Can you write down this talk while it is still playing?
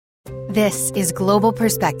This is Global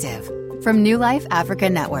Perspective from New Life Africa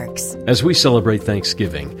Networks. As we celebrate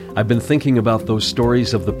Thanksgiving, I've been thinking about those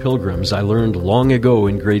stories of the Pilgrims I learned long ago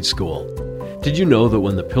in grade school. Did you know that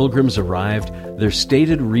when the Pilgrims arrived, their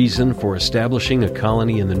stated reason for establishing a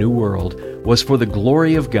colony in the New World was for the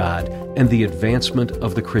glory of God and the advancement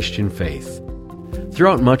of the Christian faith?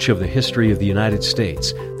 Throughout much of the history of the United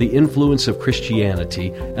States, the influence of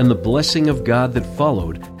Christianity and the blessing of God that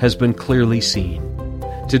followed has been clearly seen.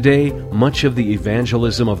 Today, much of the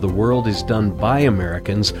evangelism of the world is done by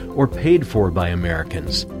Americans or paid for by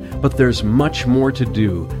Americans. But there's much more to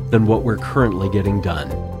do than what we're currently getting done.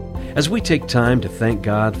 As we take time to thank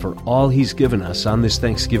God for all He's given us on this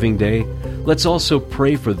Thanksgiving Day, let's also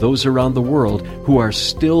pray for those around the world who are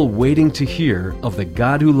still waiting to hear of the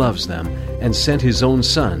God who loves them and sent His own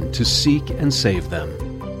Son to seek and save them.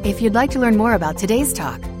 If you'd like to learn more about today's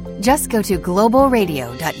talk, just go to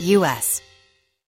globalradio.us.